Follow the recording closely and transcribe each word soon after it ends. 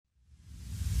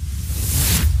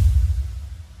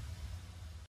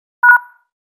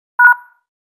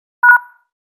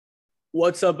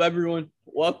What's up, everyone?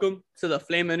 Welcome to the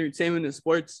Flame Entertainment and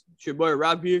Sports. It's your boy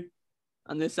Rob here.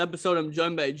 On this episode, I'm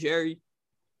joined by Jerry.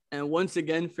 And once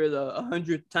again, for the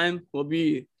 100th time, we'll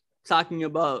be talking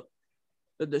about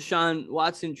the Deshaun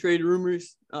Watson trade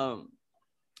rumors.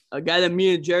 A guy that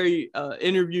me and Jerry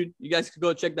interviewed. You guys could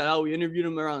go check that out. We interviewed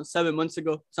him around 7 months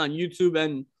ago. It's on YouTube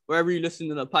and wherever you listen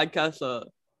to the podcast.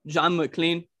 John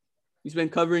McClain. He's been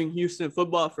covering Houston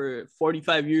football for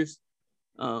 45 years.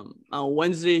 On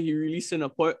Wednesday, he released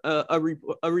a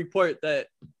report that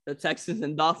the Texans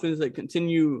and Dolphins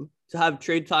continue to have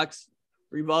trade talks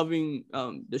revolving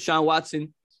Deshaun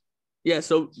Watson. Yeah,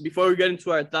 so before we get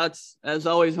into our thoughts, as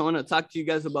always, I want to talk to you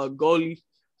guys about Goalie,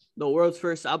 the world's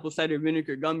first apple cider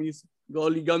vinegar gummies.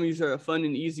 Goalie gummies are a fun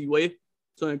and easy way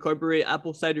to incorporate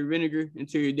apple cider vinegar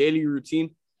into your daily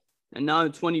routine. And now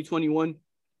in 2021,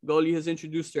 Goalie has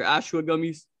introduced their Ashwa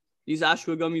gummies. These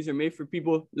Ashwa gummies are made for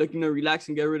people looking to relax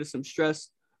and get rid of some stress.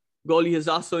 Goalie has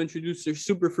also introduced their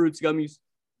Super Fruits gummies.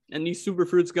 And these Super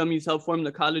Fruits gummies help form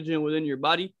the collagen within your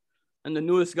body. And the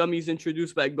newest gummies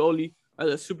introduced by Goalie are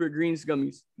the Super Greens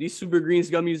gummies. These Super Greens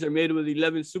gummies are made with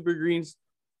 11 super greens,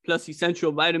 plus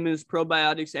essential vitamins,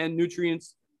 probiotics, and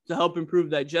nutrients to help improve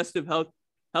digestive health,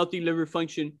 healthy liver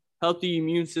function, healthy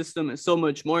immune system, and so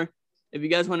much more. If you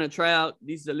guys want to try out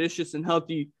these delicious and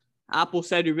healthy apple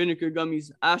cider vinegar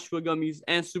gummies, Ashwa gummies,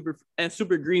 and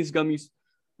super greens gummies,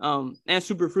 and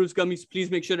super fruits gummies,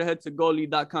 please make sure to head to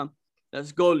goalie.com.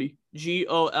 That's Goalie,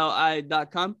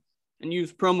 GOLI.com, and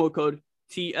use promo code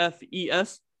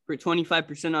TFES for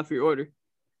 25% off your order.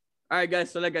 All right,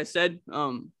 guys. So like I said,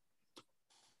 for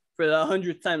the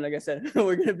 100th time, like I said,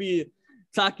 we're going to be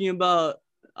talking about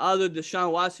all the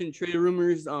Deshaun Watson trade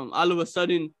rumors, all of a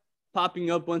sudden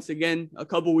popping up once again a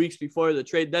couple weeks before the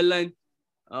trade deadline.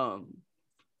 I'm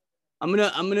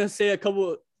gonna say a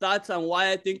couple thoughts on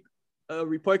why I think a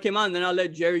report came out, and then I'll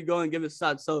let Jerry go and give his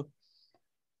thoughts. So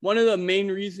one of the main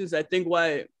reasons I think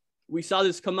why we saw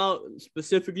this come out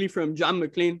specifically from John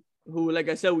McClain, who, like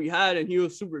I said, we had, and he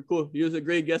was super cool. He was a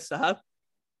great guest to have.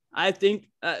 I think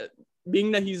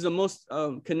being that he's the most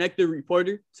connected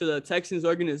reporter to the Texans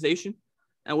organization,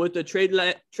 and with the trade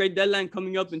deadline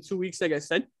coming up in 2 weeks, like I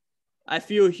said, I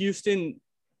feel Houston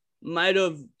might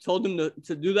have told him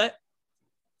to do that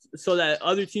so that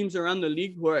other teams around the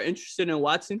league who are interested in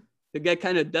Watson could get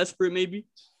kind of desperate maybe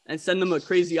and send them a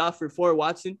crazy offer for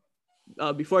Watson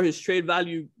before his trade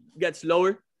value gets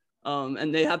lower,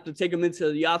 and they have to take him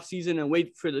into the offseason and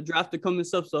wait for the draft to come and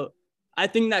stuff. So I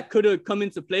think that could have come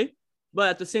into play. But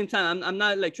at the same time, I'm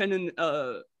not like trying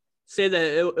to say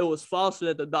that it was false or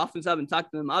that the Dolphins haven't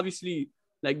talked to them. Obviously,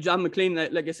 like John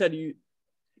McClain, like I said,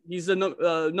 he's the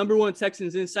number one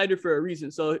Texans insider for a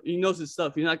reason. So he knows his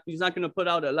stuff. He's not going to put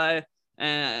out a lie.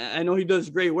 And I know he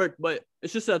does great work, but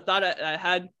it's just a thought I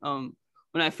had when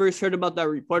I first heard about that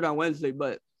report on Wednesday.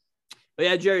 But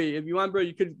yeah, Jerry, if you want, bro,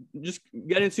 you could just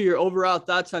get into your overall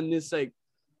thoughts on this like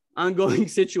ongoing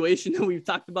situation that we've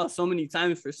talked about so many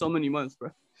times for so many months,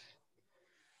 bro.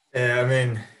 Yeah, I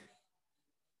mean,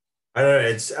 I don't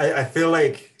know. I feel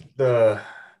like the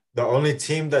only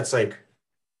team that's like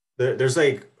there's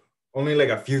like only like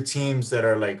a few teams that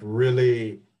are like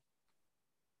really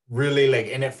like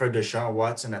in it for Deshaun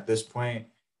Watson at this point.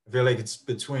 I feel like it's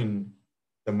between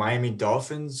the Miami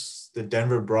Dolphins, the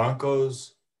Denver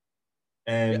Broncos,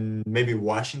 Yeah, and maybe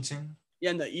Washington yeah,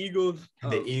 and the Eagles.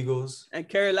 and the Eagles. And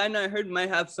Carolina, I heard, might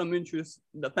have some interest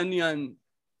depending on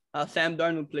how Sam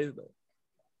Darnold plays, though.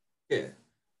 Yeah.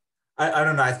 I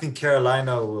don't know. I think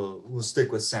Carolina will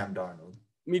stick with Sam Darnold.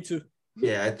 Me too.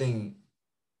 Yeah,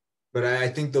 but I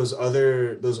think those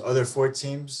other four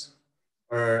teams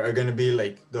are going to be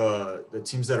like the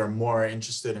teams that are more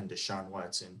interested in Deshaun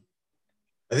Watson.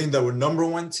 I think the number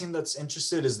one team that's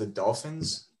interested is the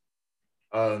Dolphins.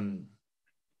 Um,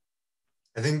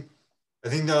 I think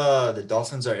the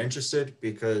Dolphins are interested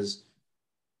because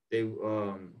they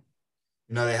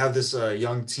have this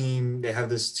young team. They have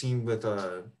this team with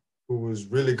who was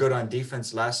really good on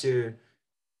defense last year.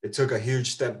 They took a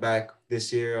huge step back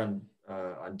this year on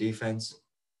defense,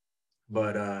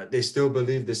 but they still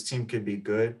believe this team could be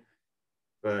good.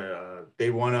 But they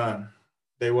wanna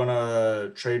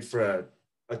trade for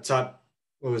a top,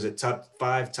 what was it, top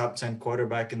 5, top 10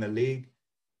 quarterback in the league,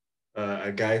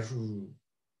 a guy who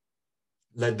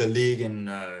led the league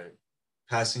in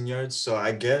passing yards. So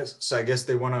I guess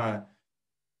they wanna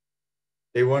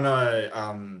they want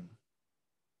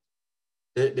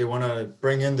to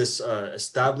bring in this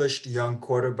established young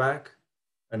quarterback,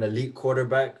 an elite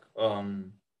quarterback,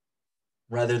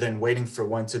 rather than waiting for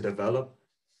one to develop,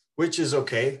 which is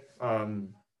okay.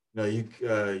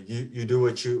 You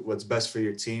do what's best for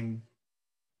your team.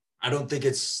 I don't think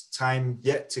it's time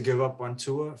yet to give up on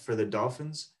Tua for the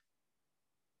Dolphins.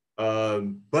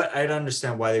 But I'd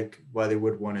understand why they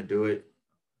would want to do it.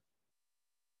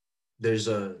 There's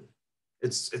a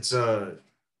it's it's a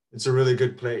really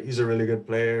good play. He's a really good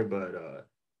player, but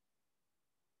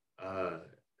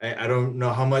I don't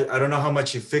know how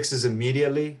much he fixes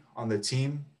immediately on the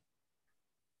team.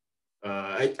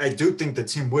 I do think the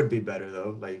team would be better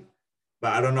though. Like,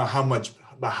 but I don't know how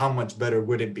much better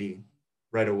would it be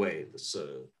right away.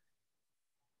 So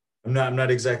I'm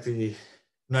not exactly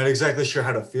sure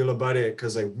how to feel about it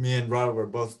because like me and Rob were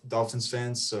both Dolphins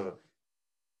fans. So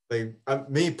like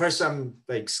me personally, I'm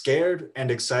like scared and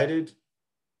excited.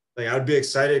 Like I'd be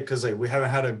excited because like we haven't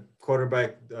had a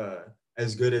quarterback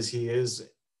as good as he is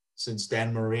since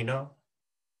Dan Marino,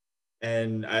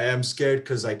 and I am scared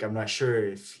because like I'm not sure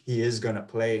if he is gonna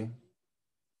play.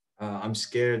 I'm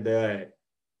scared that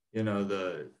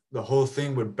the whole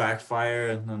thing would backfire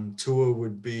and then Tua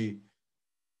would be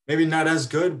maybe not as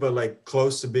good, but like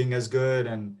close to being as good,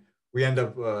 and we end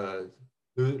up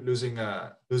losing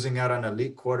out on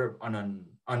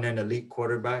an elite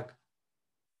quarterback.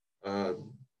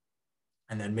 Um,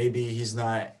 and then maybe he's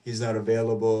not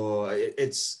available.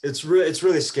 It's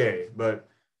really scary. But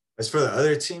as for the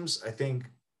other teams, I think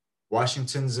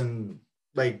Washington's in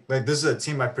like this is a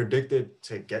team I predicted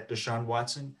to get Deshaun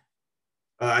Watson.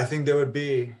 I think they would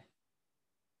be.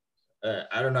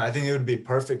 I don't know. I think it would be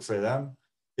perfect for them.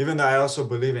 Even though I also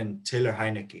believe in Taylor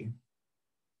Heineke,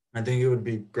 I think it would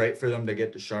be great for them to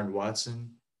get Deshaun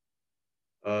Watson.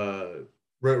 Uh,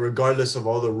 regardless of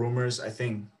all the rumors, I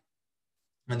think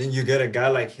you get a guy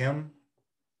like him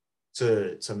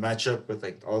to match up with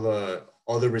like all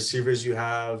the receivers you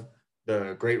have,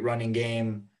 the great running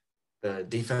game, the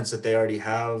defense that they already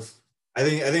have. I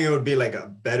think it would be like a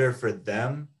better for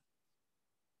them.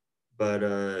 But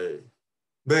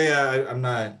yeah, I'm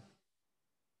not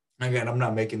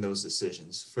making those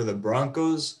decisions for the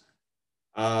Broncos.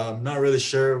 I'm not really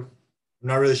sure. I'm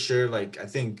not really sure. Like I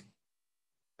think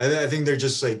they're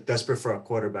just like desperate for a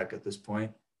quarterback at this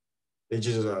point. They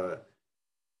just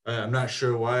I'm not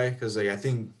sure why because like I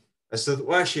think I still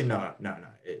well actually no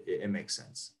it makes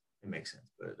sense. It makes sense.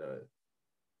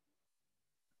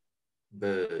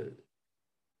 But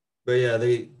but yeah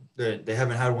they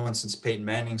haven't had one since Peyton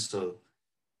Manning, so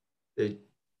they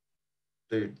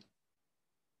they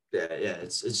yeah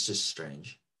it's just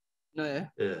strange. No, yeah,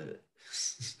 Yeah.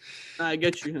 no, I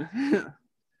get you.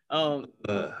 um,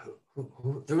 uh,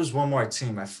 there was one more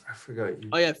team I forgot you.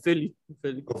 oh yeah, Philly.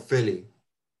 Oh, Philly.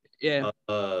 Yeah,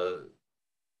 Uh,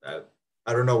 I,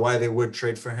 I don't know why they would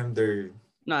trade for him.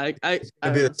 no, It's I gonna be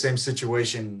don't the know. same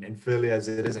situation in Philly as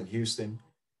it is in Houston.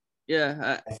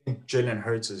 Yeah, I think Jalen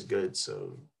Hurts is good,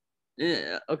 so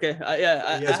yeah, okay, he I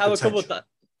has have a couple potential. thoughts.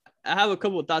 I have a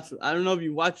couple of thoughts. I don't know if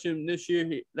you watched him this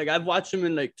year. Like I've watched him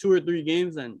in like 2 or 3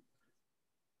 games, and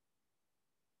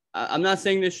I'm not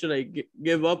saying this should like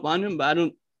give up on him, but I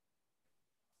don't.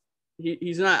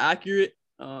 He's not accurate.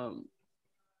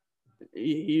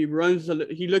 He runs.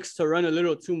 He looks to run a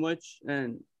little too much,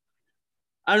 and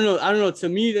I don't know. I don't know. To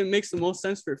me, that makes the most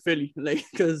sense for Philly, like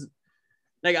because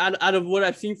like out of what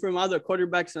I've seen from other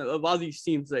quarterbacks of all these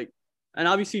teams, like and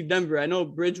obviously Denver. I know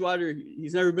Bridgewater.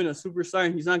 He's never been a superstar,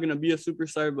 and he's not gonna be a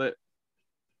superstar, but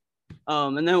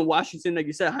and then Washington, like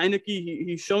you said, Heineke,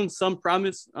 he's shown some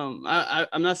promise.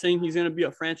 I'm not saying he's gonna be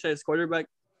a franchise quarterback.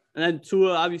 And then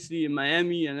Tua, obviously in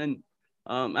Miami, and then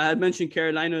I had mentioned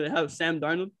Carolina. They have Sam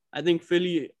Darnold. I think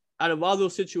Philly, out of all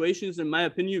those situations, in my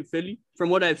opinion, Philly, from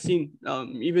what I've seen,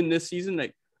 even this season,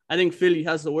 like I think Philly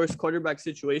has the worst quarterback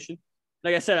situation.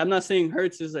 Like I said, I'm not saying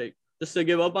Hurts is like just to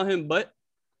give up on him, but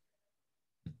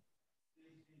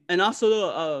and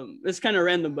also it's kind of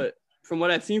random, but from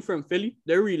what I've seen from Philly,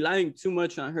 they're relying too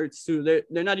much on Hurts too.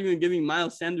 They're not even giving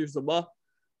Miles Sanders the ball.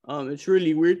 It's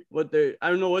really weird I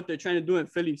don't know what they're trying to do in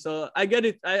Philly. So I get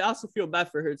it. I also feel bad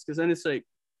for Hurts because then it's like,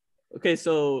 okay,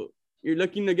 so you're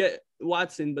looking to get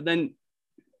Watson, but then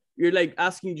you're like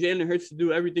asking Jalen Hurts to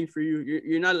do everything for you.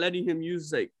 You're not letting him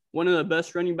use like one of the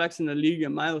best running backs in the league,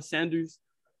 and Miles Sanders.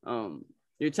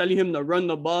 You're telling him to run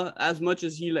the ball as much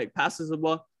as he like passes the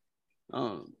ball.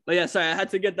 But yeah, sorry, I had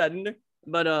to get that in there.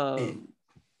 But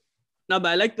no, but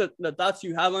I like the thoughts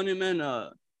you have on him,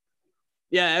 man.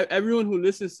 Yeah, everyone who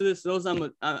listens to this knows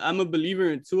I'm a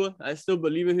believer in Tua. I still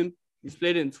believe in him. He's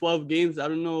played in 12 games. I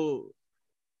don't know,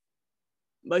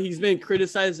 but he's been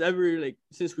criticized ever like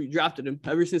since we drafted him.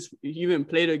 Ever since he even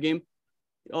played a game.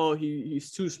 Oh,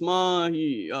 he's too small.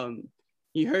 He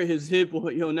hurt his hip.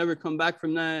 He'll never come back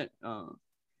from that.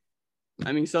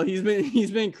 I mean, so he's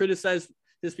been criticized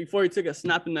since before he took a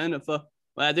snap in the NFL.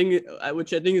 But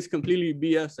which I think is completely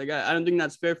BS. Like I don't think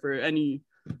that's fair for any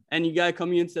guy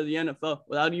coming into the NFL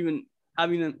without even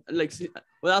having them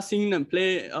without seeing them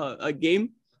play a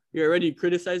game. You're already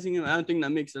criticizing him. I don't think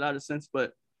that makes a lot of sense.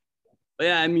 But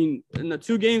yeah, I mean, in the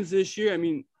 2 games this year, I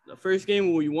mean, the first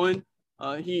game we won,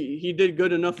 he did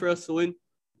good enough for us to win.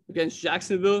 Against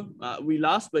Jacksonville, we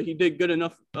lost, but he did good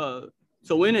enough to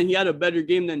win, and he had a better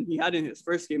game than he had in his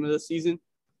first game of the season.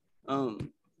 And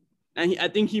I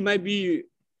think he might be,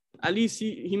 at least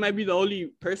he might be the only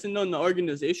person in the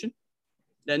organization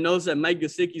that knows that Mike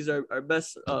Gesicki's our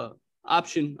best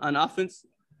option on offense.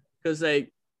 Because,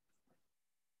 like,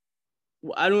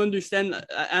 I don't understand.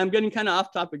 I'm getting kind of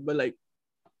off topic, but, like,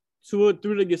 Tua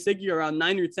threw to Gesicki around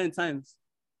 9 or 10 times.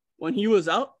 When he was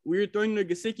out, we were throwing to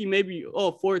Gesicki maybe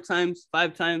 4 times,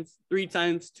 5 times, 3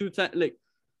 times, 2 times, like,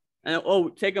 and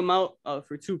take him out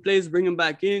for 2 plays, bring him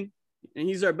back in, and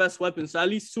he's our best weapon. So at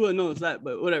least Tua knows that,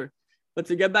 but whatever. But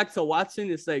to get back to Watson,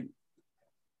 it's like,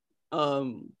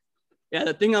 yeah,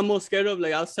 the thing I'm most scared of,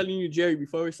 like I was telling you, Jerry,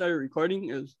 before we started recording,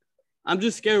 is I'm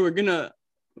just scared we're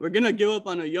gonna give up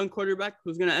on a young quarterback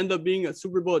who's gonna end up being a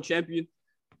Super Bowl champion.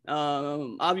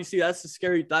 Obviously that's a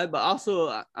scary thought, but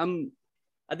also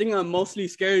I think I'm mostly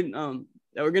scared that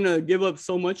we're gonna give up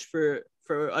so much for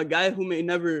a guy who may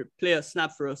never play a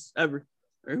snap for us ever,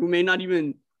 or who may not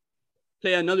even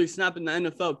play another snap in the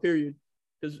NFL, period.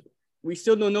 Because we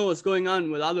still don't know what's going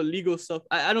on with all the legal stuff.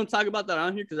 I don't talk about that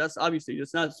on here because that's obviously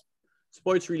just not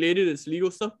sports related, it's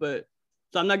legal stuff. But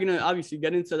so I'm not gonna obviously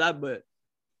get into that, but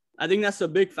I think that's a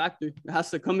big factor. It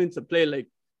has to come into play. Like,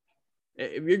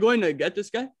 if you're going to get this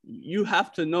guy, you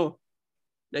have to know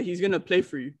that he's going to play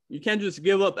for you. You can't just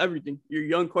give up everything. Your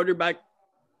young quarterback,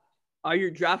 all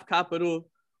your draft capital.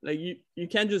 Like, you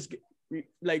can't just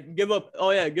like give up.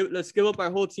 Oh yeah, let's give up our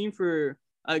whole team for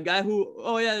a guy who,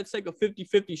 oh yeah, it's like a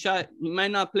 50-50 shot. He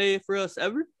might not play for us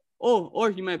ever. Or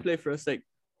he might play for us. Like,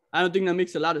 I don't think that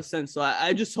makes a lot of sense. So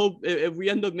I just hope if we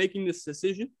end up making this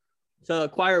decision to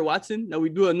acquire Watson, that we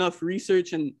do enough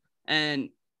research, and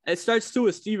it starts too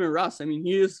with Stephen Ross. I mean,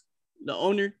 he is the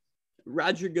owner.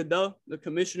 Roger Goodell, the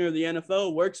commissioner of the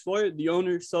NFL, works for it, the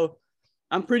owner. So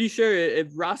I'm pretty sure if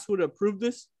Ross would approve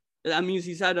this, that means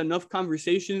he's had enough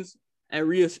conversations and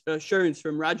reassurance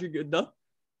from Roger Goodell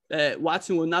that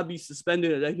Watson will not be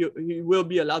suspended, that he will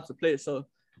be allowed to play. So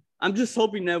I'm just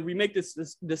hoping that we make this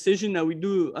decision, that we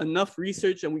do enough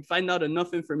research and we find out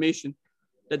enough information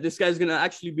that this guy's going to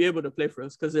actually be able to play for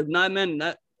us. Because if not, man,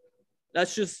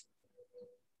 that's just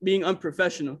being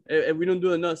unprofessional. If we don't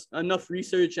do enough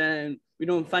research and we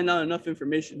don't find out enough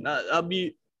information, I'll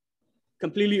be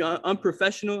completely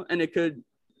unprofessional, and it could,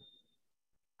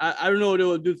 I don't know what it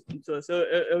will do to us. So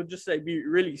it would just like be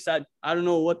really sad. I don't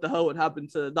know what the hell would happen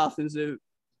to the Dolphins if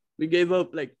we gave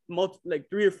up like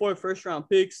 3 or 4 first-round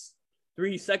picks,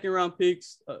 3 second-round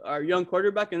picks, our young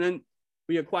quarterback, and then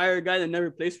we acquire a guy that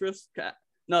never plays for us.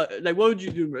 No, like, what would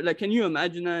you do, bro? Like, can you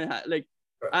imagine that? Like,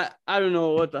 I don't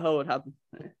know what the hell would happen.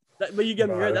 But you get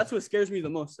me right. That's what scares me the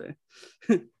most.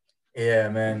 Yeah,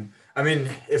 man. I mean,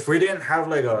 if we didn't have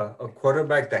like a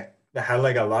quarterback that had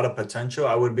like a lot of potential,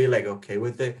 I would be like okay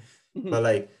with it. But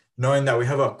like knowing that we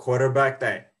have a quarterback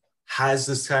that has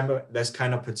this kind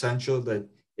of potential, that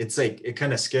it's like it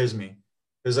kind of scares me.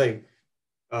 Because like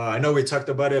I know we talked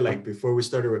about it like before we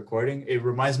started recording. It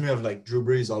reminds me of like Drew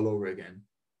Brees all over again.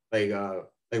 Like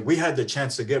we had the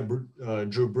chance to get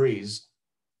Drew Brees,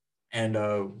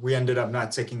 and we ended up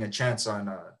not taking a chance on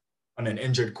an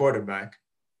injured quarterback.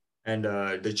 And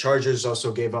the Chargers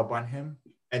also gave up on him.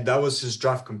 And that was his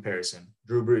draft comparison,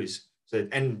 Drew Brees. So,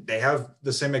 and they have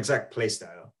the same exact play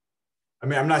style. I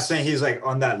mean, I'm not saying he's like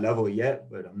on that level yet,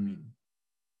 but I mean,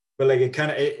 but like it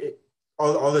kind of,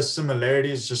 all the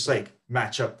similarities just like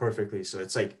match up perfectly. So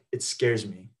it's like, it scares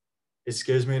me. It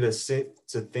scares me to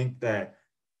think that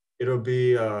it'll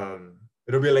be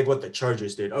like what the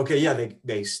Chargers did. Okay, yeah,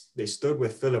 they stood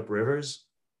with Phillip Rivers,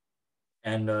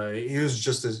 and he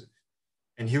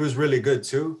was really good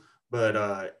too.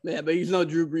 But yeah, but he's not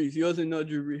Drew Brees. He wasn't no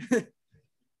Drew Brees.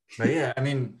 But yeah, I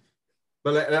mean,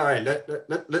 but all right,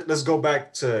 let's go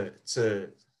back to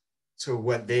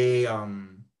what they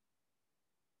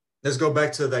let's go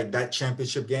back to like that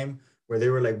championship game where they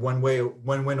were like one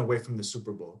win away from the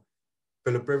Super Bowl.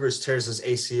 Phillip Rivers tears his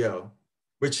ACL,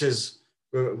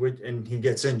 and he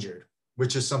gets injured,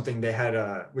 which is something they had,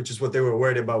 which is what they were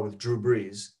worried about with Drew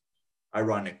Brees,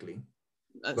 ironically.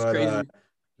 That's crazy.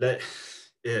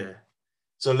 Yeah.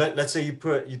 So let's say you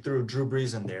threw Drew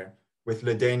Brees in there with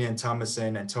LaDainian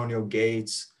Tomlinson, Antonio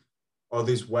Gates, all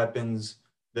these weapons,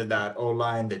 that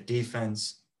O-line, the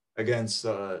defense against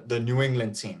the New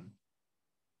England team.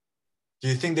 Do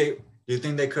you think Do you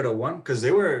think they could have won? Because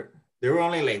they were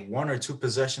only like one or two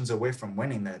possessions away from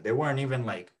winning that. They weren't even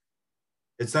like,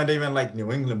 it's not even like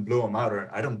New England blew them out, or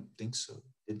I don't think so.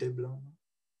 Did they blow them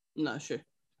out? Not sure.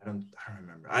 I don't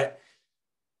remember.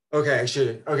 Okay,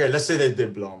 let's say they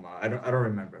did blow them out. I don't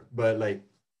remember. But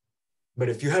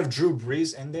if you have Drew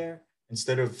Brees in there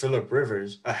instead of Phillip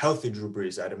Rivers, a healthy Drew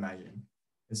Brees, I'd imagine,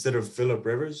 instead of Phillip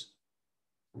Rivers,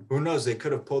 who knows? They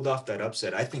could have pulled off that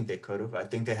upset. I think they could have. I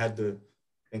think they had the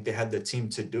team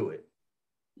to do it.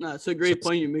 No, it's a great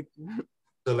point you make.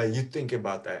 So like you think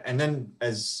about that, and then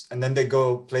they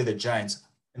go play the Giants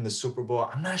in the Super Bowl.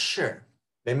 I'm not sure.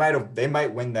 They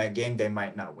might win that game. They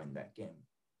might not win that game.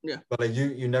 Yeah. But like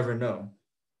you never know.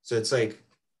 So it's like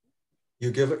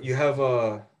you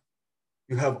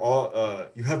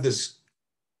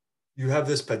have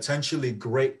this potentially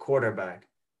great quarterback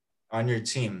on your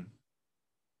team,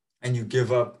 and you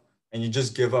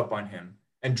just give up on him.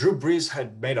 And Drew Brees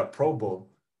had made a Pro Bowl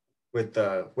with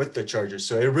the Chargers,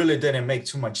 so it really didn't make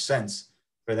too much sense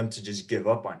for them to just give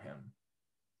up on him.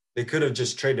 They could have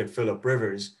just traded Phillip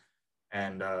Rivers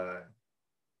and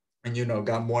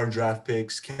got more draft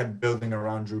picks, kept building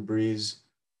around Drew Brees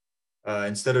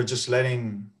instead of just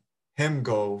letting him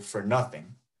go for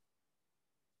nothing.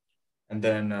 And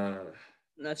then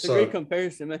That's a great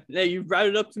comparison, man. Yeah, you brought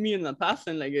it up to me in the past,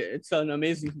 and like it's an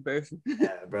amazing comparison.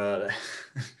 Yeah, bro.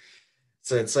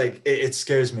 So it's like it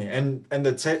scares me, and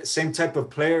the same type of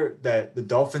player that the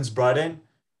Dolphins brought in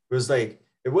was like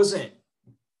it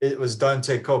was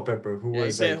Dante Culpepper, who Yeah,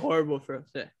 was he played like horrible for us.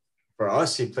 Yeah. for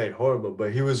us he played horrible,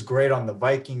 but he was great on the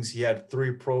Vikings. He had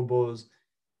 3 Pro Bowls.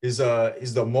 He's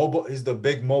the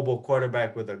big mobile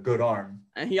quarterback with a good arm,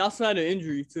 And he also had an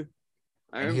injury too.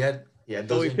 and he had So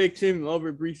those. we picked him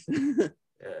over Brees. Yeah,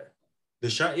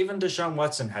 Deshaun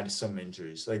Watson had some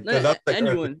injuries, like No, but that's like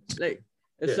anyone like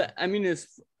it's Yeah. I mean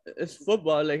it's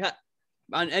football. Like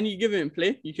on any given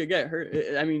play, you could get hurt.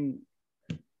 I mean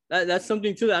that's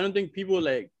something too that I don't think people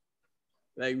like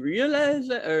realize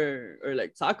that or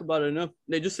like talk about it enough.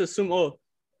 They just assume, oh,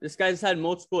 this guy's had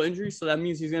multiple injuries, so that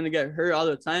means he's gonna get hurt all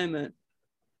the time. And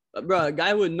bro, a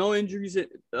guy with no injuries,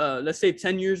 let's say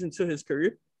 10 years into his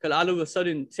career, could all of a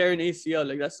sudden tear an ACL.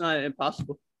 Like that's not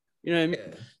impossible. You know what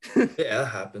I mean? Yeah, that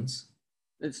happens.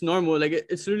 It's normal. Like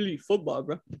it's literally football,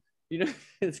 bro. You know,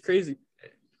 it's crazy.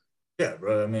 Yeah,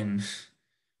 bro. I mean,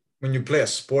 when you play a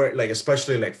sport, like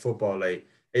especially like football, like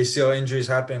ACL injuries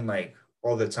happen like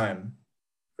all the time.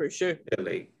 For sure. Yeah,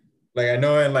 like I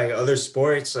know in like other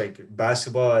sports, like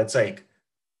basketball, it's like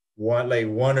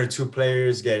one or two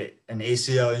players get an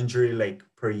ACL injury like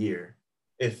per year,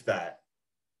 if that.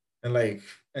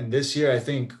 And this year, I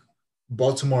think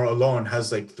Baltimore alone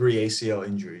has like 3 ACL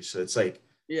injuries. So it's like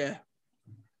Yeah.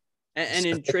 And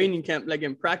in training camp, like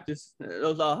in practice,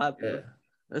 those all happen. yeah,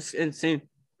 That's insane,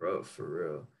 bro, for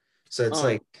real. So it's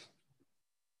like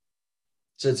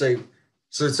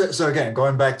so again,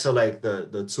 going back to like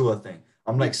the Tua thing,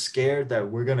 I'm like scared that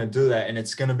we're gonna do that and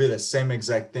it's gonna be the same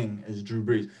exact thing as Drew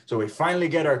Brees. So we finally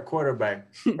get our quarterback,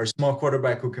 our small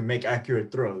quarterback who can make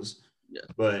accurate throws, yeah,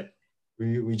 but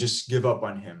we just give up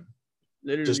on him,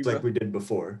 literally, just like bro. we did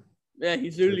before. Yeah,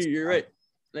 he's literally. You're right.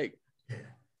 Like,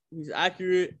 he's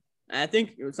accurate. And I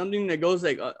think something that goes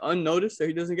like unnoticed that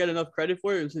he doesn't get enough credit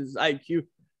for is his IQ.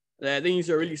 Like, I think he's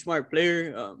a really smart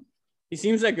player. He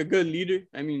seems like a good leader.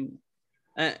 I mean,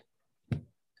 and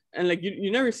like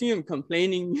you never see him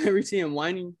complaining. You never see him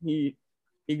whining. He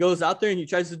goes out there and he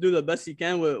tries to do the best he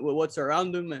can with what's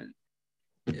around him. And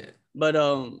but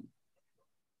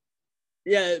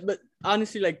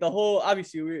honestly, like the whole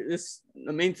obviously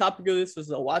the main topic of this was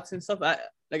the Watson stuff.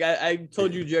 I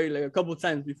told you, Jerry, like a couple of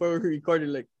times before we recorded,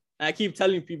 like I keep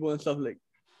telling people and stuff, like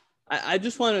I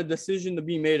just want a decision to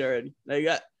be made already. Like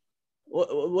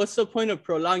what's the point of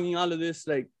prolonging all of this?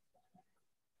 Like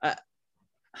I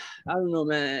don't know,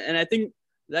 man. And I think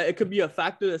that it could be a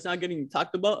factor that's not getting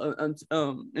talked about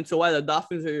into why the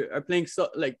Dolphins are playing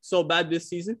so bad this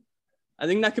season. I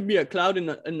think that could be a cloud in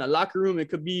the locker room. It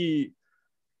could be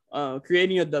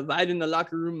creating a divide in the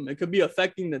locker room. It could be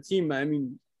affecting the team. I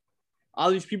mean,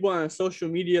 all these people on social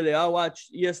media, they all watch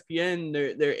ESPN.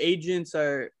 Their agents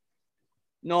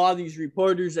know all these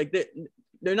reporters. Like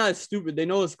they're not stupid. They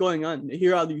know what's going on. They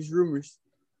hear all these rumors.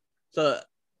 So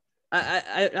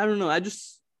I don't know.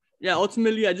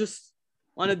 Ultimately, I just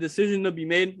want a decision to be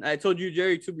made. I told you,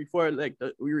 Jerry, too, before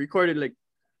we recorded.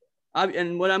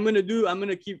 And what I'm gonna do, I'm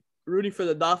gonna keep rooting for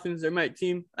the Dolphins. They're my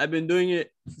team. I've been doing it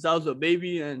since I was a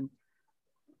baby, and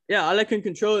yeah, all I can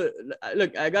control.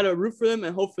 Look, I gotta root for them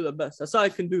and hope for the best. That's all I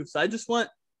can do. So I just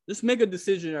make a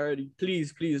decision already,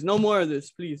 please. No more of this,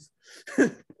 please.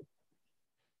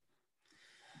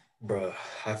 Bro,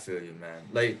 I feel you, man.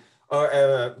 But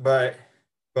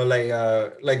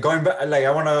going back, like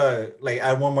I wanna like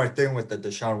add one more thing with the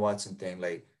Deshaun Watson thing.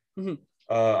 Like, Mm-hmm.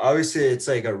 obviously it's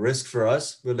like a risk for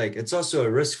us, but like it's also a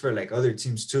risk for like other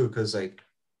teams too, because like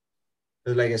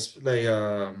it's like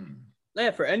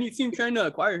Yeah, for any team trying to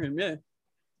acquire him, yeah.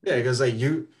 yeah, because like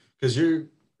because you're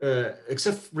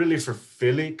except really for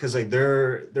Philly, because like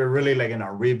they're really like in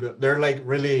a rebuild. They're like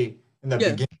really in the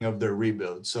Yeah. beginning of their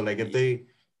rebuild. So if they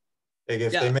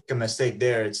Yeah. make a mistake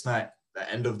there, it's not the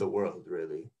end of the world,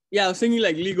 really. Yeah, I was thinking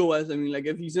like legal wise. I mean, like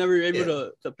if he's never able Yeah,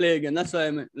 to play again, that's what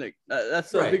I meant. Like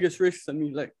that's the right. biggest risk to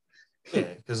me. Like,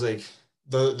 Yeah, because like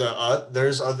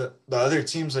the other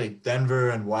teams like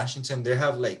Denver and Washington, they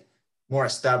have like more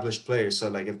established players. So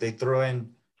like if they throw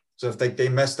in, so if like they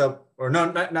messed up, or no,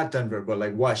 not Denver, but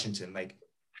like Washington, like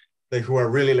who are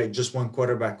really like just one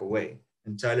quarterback away.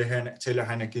 And Taylor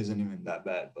Heineke isn't even that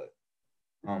bad, but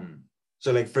um,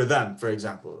 so like for them, for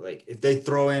example, like if they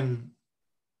throw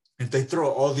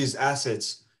all these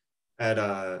assets at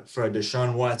for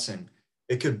Deshaun Watson,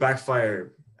 it could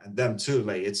backfire at them too.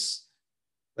 Like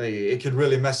it could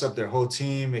really mess up their whole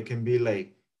team. It can be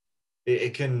like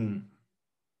it can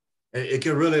it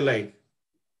could really like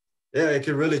yeah, it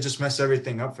could really just mess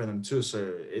everything up for them too.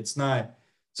 It's not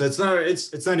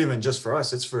even just for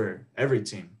us, it's for every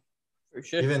team. for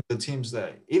sure. Even the teams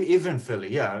that even Philly,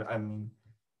 yeah.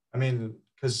 I mean,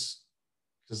 because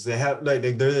they have like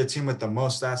they're the team with the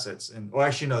most assets, and or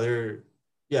actually no,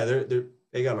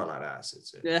 they got a lot of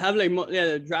assets. Yeah. They have like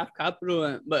the draft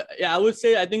capital, but yeah, I would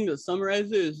say I think the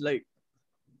summarizer is like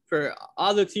for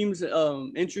all the teams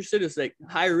interested, it's like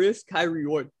high risk, high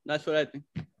reward. That's what I think.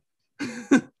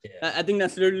 Yeah. I think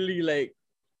that's literally like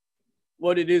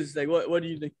what it is. Like, what do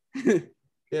you think?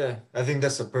 Yeah, I think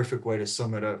that's a perfect way to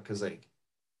sum it up because like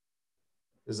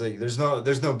there's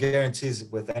no guarantees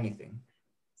with anything.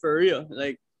 For real,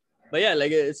 like, but yeah,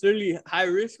 like it's literally high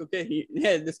risk. Okay,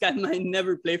 this guy might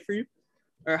never play for you,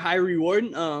 or high reward.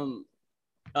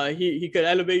 He could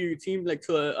elevate your team like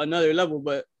to another level,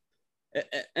 but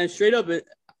and straight up,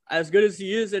 as good as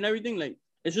he is and everything, like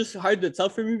it's just hard to tell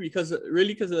for me because of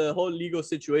the whole legal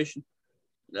situation.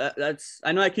 That's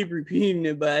I know I keep repeating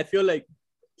it, but I feel like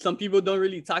some people don't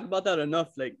really talk about that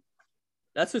enough. Like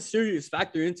that's a serious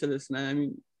factor into this, man. I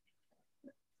mean,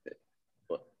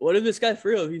 what if this guy for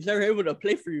real? He's never able to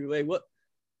play for you. Like what?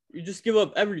 You just give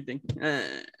up everything.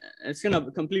 It's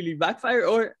gonna completely backfire,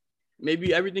 or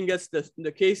maybe everything gets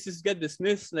the cases get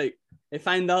dismissed. Like they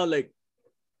find out like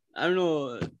I don't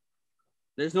know,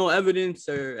 there's no evidence,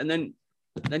 or and then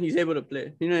he's able to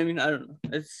play. You know what I mean? I don't know.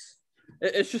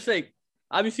 It's just like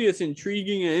obviously it's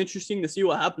intriguing and interesting to see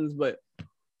what happens, but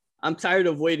I'm tired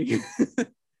of waiting.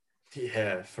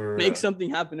 Yeah, for Make something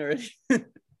happen already.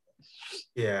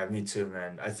 yeah, me too,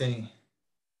 man.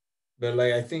 But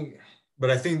like I think, but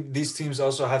I think these teams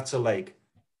also have to like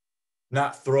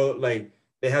not throw like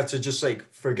they have to just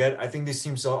like forget. I think these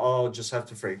teams all just have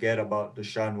to forget about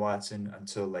Deshaun Watson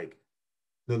until like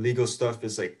the legal stuff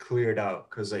is like cleared out.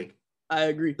 Because I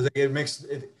agree. it makes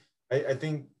it. I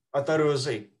think I thought it was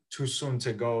like too soon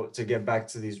to go to get back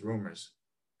to these rumors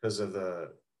because of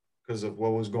the because of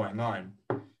what was going on.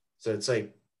 So it's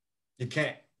like you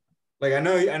can't like I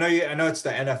know it's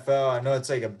the NFL. I know it's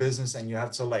like a business and you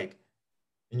have to like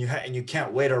and you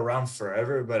can't wait around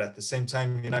forever. But at the same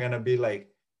time, you're not gonna be like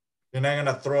you're not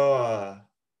gonna throw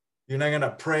you're not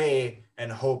gonna pray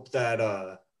and hope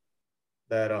that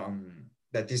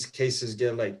these cases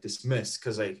get like dismissed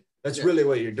because like that's Yeah. really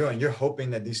what you're doing. You're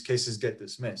hoping that these cases get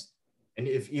dismissed, and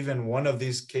if even one of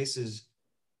these cases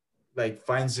like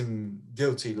finds him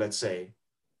guilty, let's say,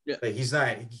 Yeah. like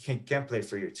he can't play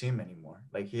for your team anymore.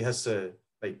 Like he has to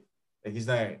like he's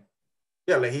not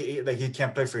yeah like he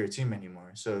can't play for your team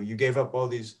anymore. So you gave up all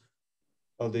these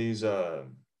like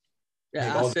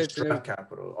Yeah. all this Assets and draft everything.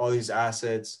 capital, all these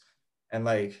assets, and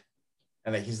like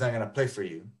he's not gonna play for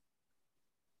you.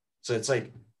 So it's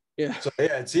like Yeah. so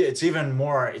yeah, it's even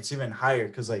more it's even higher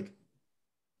because like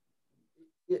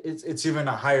it's even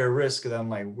a higher risk than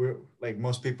like we're like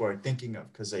most people are thinking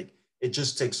of because like it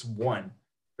just takes one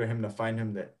for him to find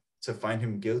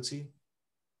him guilty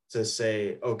to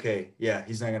say okay yeah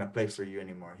he's not gonna play for you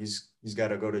anymore he's got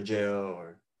to go to jail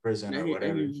or prison or And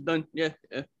whatever he's done. Yeah.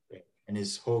 Yeah. and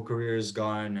his whole career is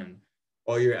gone and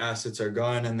all your assets are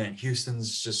gone and then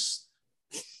Houston's just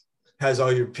has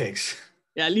all your picks.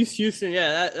 Yeah. At least Houston.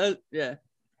 Yeah. Yeah.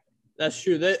 That's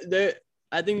true. They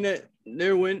I think that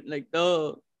their win like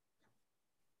they'll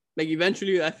like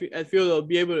eventually I feel they'll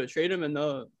be able to trade him and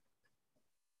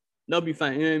they'll be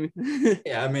fine. You know what I mean?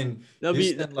 Yeah, I mean they'll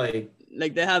be Houston like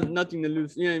like they have nothing to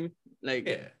lose. You know what I mean? Like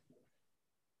yeah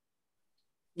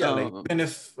Yeah, like even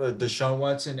if Deshaun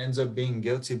Watson ends up being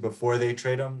guilty before they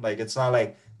trade him, like it's not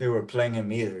like they were playing him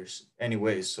either,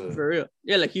 anyways. So For real.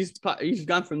 Yeah, like he's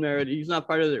gone from there already. He's not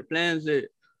part of their plans. So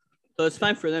it's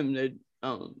fine for them.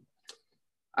 All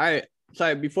right.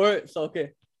 Sorry,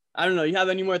 okay. I don't know. You have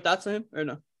any more thoughts on him or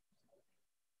no?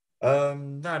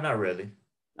 no, not really.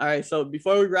 All right. So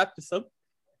before we wrap this up,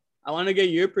 I want to get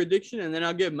your prediction and then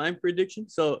I'll get my prediction.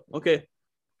 So, okay.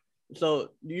 So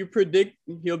do you predict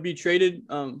he'll be traded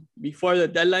before the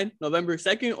deadline, November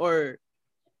 2nd, or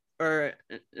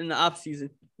in the off season?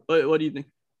 What do you think?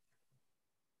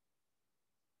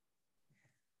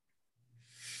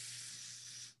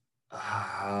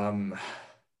 Um,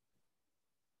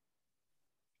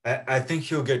 I think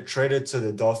he'll get traded to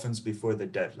the Dolphins before the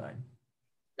deadline.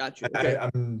 Got you. Okay.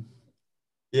 I'm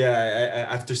yeah.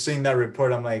 After seeing that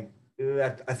report, I'm like,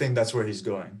 I think that's where he's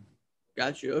going.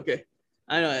 Got you. Okay.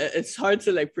 I know it's hard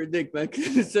to like predict, man.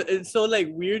 It's so like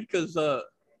weird because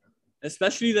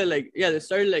especially that like they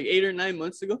started like 8 or 9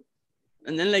 months ago,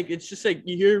 and then like it's just like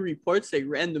you hear reports like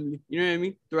randomly. You know what I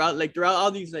mean? Throughout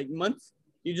all these like months,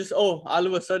 you just all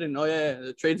of a sudden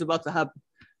the trade's about to happen.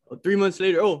 3 months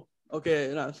later,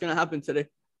 okay, no, it's gonna happen today.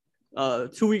 2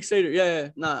 weeks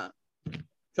later, nah,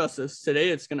 trust us,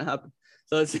 today it's gonna happen.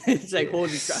 So it's like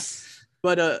holy crap.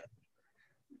 But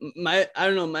I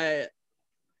don't know,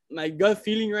 my gut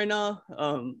feeling right now,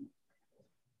 I'm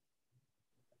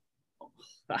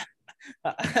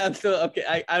still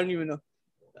okay. I don't even know.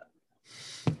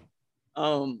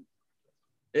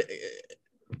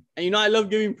 And I love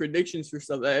giving predictions for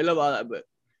stuff. I love all that, but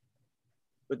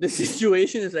the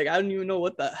situation is like I don't even know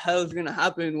what the hell is gonna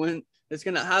happen, when it's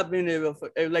gonna happen, if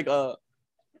like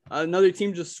another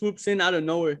team just swoops in out of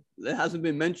nowhere that hasn't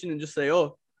been mentioned and just say,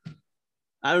 oh,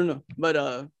 I don't know, but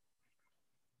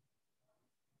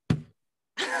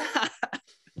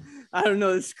I don't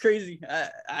know. It's crazy.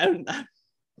 I'm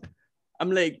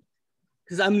like,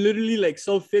 because I'm literally like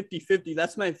so 50-50.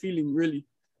 That's my feeling, really.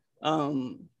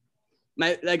 I'm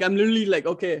literally like,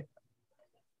 okay,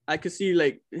 I could see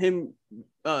like him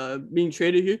being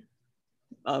traded here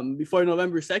before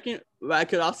November 2nd, but I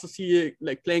could also see it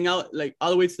like playing out like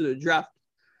all the way to the draft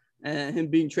and him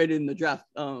being traded in the draft.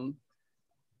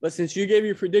 But since you gave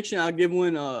your prediction, I'll give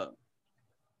one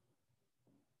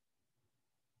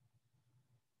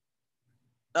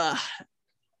yeah,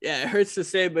 it hurts to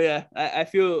say, but yeah, I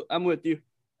feel I'm with you.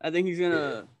 I think he's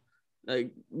gonna like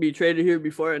be traded here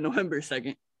before November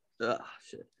 2nd.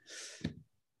 Shit.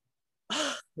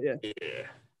 Yeah.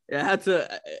 I had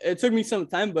to. It took me some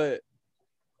time, but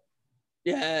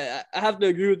yeah, I have to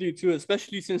agree with you too,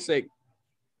 especially since like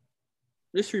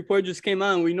this report just came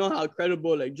out and we know how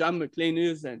credible like John McClain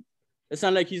is, and it's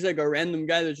not like he's like a random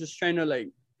guy that's just trying to like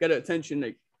get attention,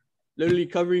 like literally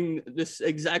covering this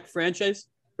exact franchise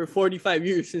for 45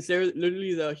 years since they're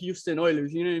literally the Houston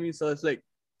Oilers. You know what I mean? So it's like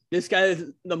this guy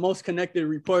is the most connected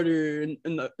reporter in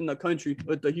the country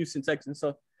with the Houston Texans.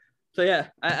 So yeah,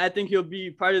 I think he'll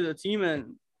be part of the team.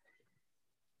 And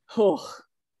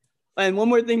and one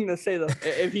more thing to say though,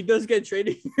 if he does get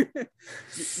traded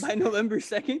by November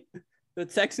 2nd, the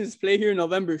Texans play here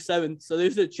November 7th. So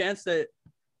there's a chance that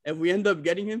if we end up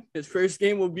getting him, his first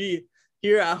game will be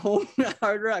here at home at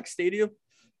Hard Rock Stadium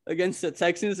against the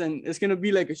Texans, and it's gonna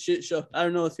be like a shit show. I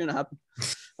don't know what's gonna happen.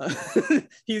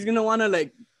 He's gonna want to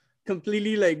like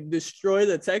completely like destroy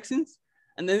the Texans,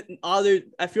 and then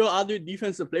I feel other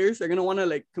defensive players are gonna want to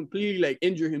like completely like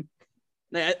injure him.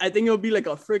 Like I think it'll be like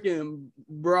a freaking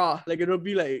brawl. Like it'll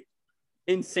be like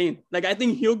insane. Like I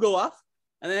think he'll go off,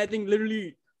 and then I think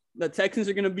literally the Texans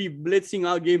are gonna be blitzing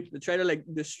all game to try to like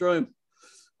destroy him.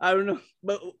 I don't know,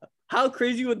 but how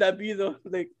crazy would that be though?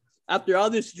 Like after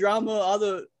all this drama, all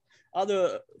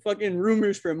the fucking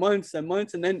rumors for months and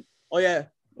months, and then okay,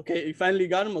 you finally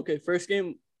got him. Okay, first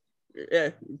game,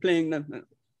 playing them.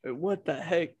 What the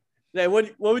heck? Like,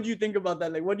 what would you think about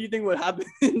that? Like, what do you think would happen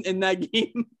in that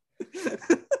game?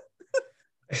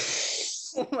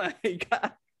 Oh my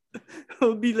god, it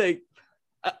would be like,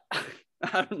 I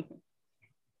don't know.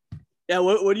 Yeah,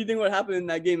 what do you think would happen in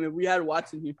that game if we had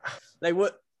Watson here? Like,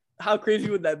 how crazy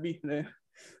would that be, man?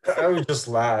 I would just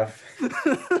laugh.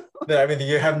 I mean,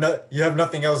 you have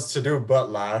nothing else to do but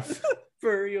laugh.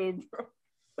 For real, bro.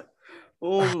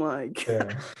 Oh my god.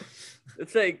 Yeah.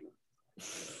 It's like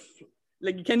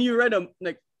can you write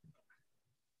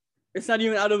it's not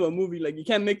even out of a movie. Like you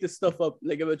can't make this stuff up.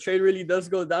 Like if a trade really does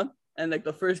go down and like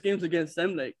the first game's against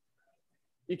them, like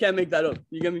you can't make that up.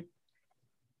 You get me?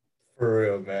 For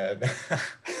real, man.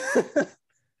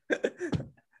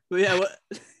 But yeah,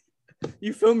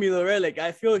 you feel me though, right? Like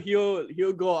I feel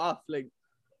he'll go off, like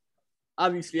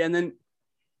obviously, and then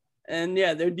And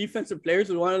yeah, their defensive players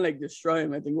would want to like destroy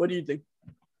him. I think. What do you think?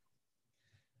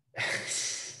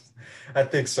 I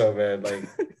think so, man. Like,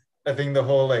 I think the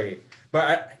whole like,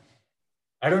 but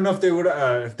I don't know if they would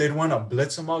if they'd want to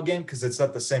blitz him all game because it's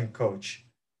not the same coach.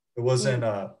 It wasn't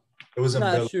Nah,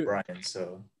 Bill true. O'Brien,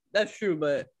 so That's true,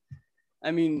 but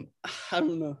I mean, I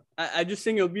don't know. I just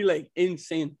think it'll be like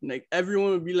insane. Like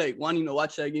everyone would be like wanting to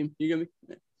watch that game. You get me?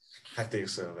 I think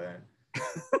so, man.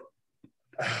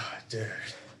 Dude.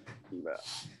 Bro,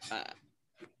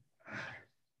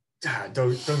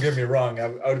 Don't get me wrong. I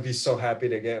would be so happy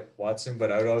to get Watson,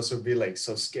 but I would also be like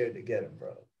so scared to get him,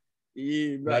 bro.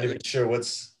 yeah, bro.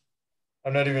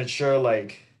 I'm not even sure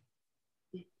like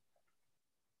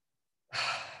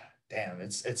damn,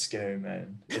 it's scary,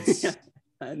 man. It's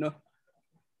I know.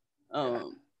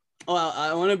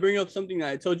 I want to bring up something that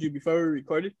I told you before we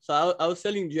recorded. So I was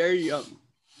telling Jerry,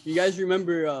 you guys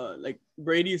remember like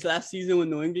Brady's last season with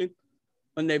New England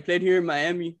when they played here in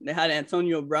Miami? They had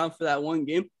Antonio Brown for that one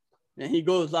game, and he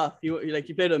goes off.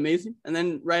 He played amazing, and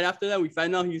then right after that, we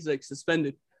find out he's like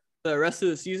suspended for the rest of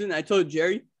the season. I told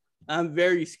Jerry, I'm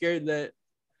very scared that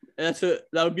that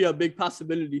would be a big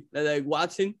possibility that like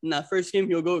Watson in that first game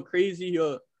he'll go crazy,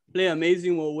 he'll play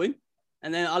amazing, we'll win,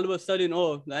 and then all of a sudden,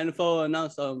 the NFL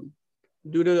announced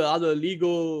due to all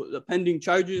the pending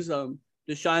charges,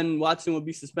 Deshaun Watson will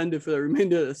be suspended for the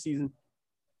remainder of the season.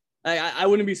 I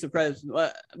wouldn't be surprised,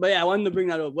 but yeah, I wanted to bring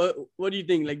that up. What do you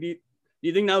think? Like, do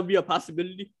you think that would be a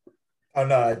possibility? Oh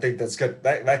no, I think that's good.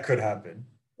 That could happen.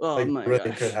 Oh like, my really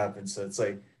gosh. could happen. So it's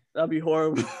like that'd be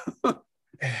horrible.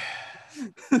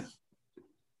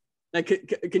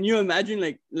 Like, can you imagine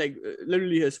like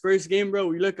literally his first game, bro?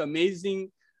 We look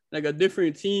amazing, like a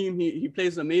different team. He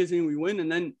plays amazing. We win,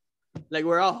 and then like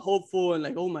we're all hopeful and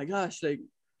like, oh my gosh, like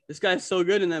this guy's so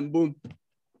good, and then boom,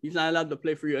 he's not allowed to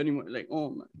play for you anymore. Like, oh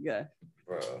my god,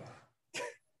 bro.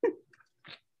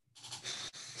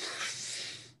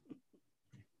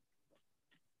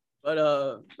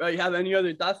 But bro, you have any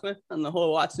other thoughts, man, on the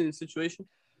whole Watson situation?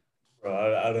 Bro,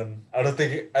 I don't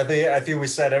think I think we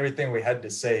said everything we had to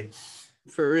say.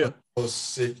 For real. Whole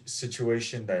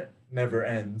situation that never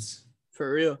ends.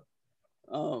 For real.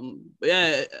 But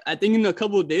yeah, I think in a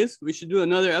couple of days we should do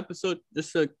another episode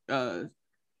just to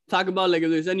talk about like if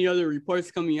there's any other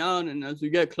reports coming out, and as we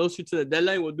get closer to the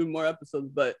deadline, we'll do more episodes.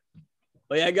 But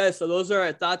yeah, guys, so those are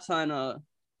our thoughts on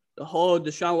the whole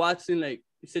Deshaun Watson like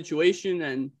situation,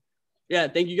 and yeah,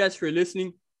 thank you guys for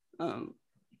listening.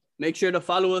 Make sure to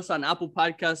follow us on Apple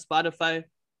Podcasts, Spotify,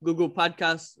 Google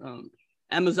Podcasts,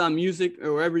 Amazon Music,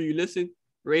 or wherever you listen.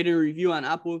 Rate and review on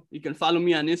Apple. You can follow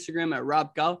me on Instagram at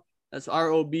Rob Cao. That's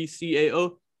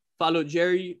ROBCAO. Follow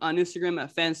Jerry on Instagram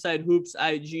at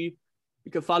FansideHoopsIG.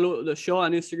 You can follow the show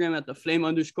on Instagram at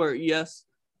 @theflame_ES.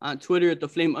 On Twitter at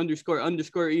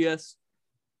 @theflame__ES.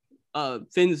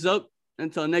 Fins up.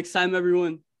 Until next time,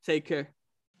 everyone. Take care.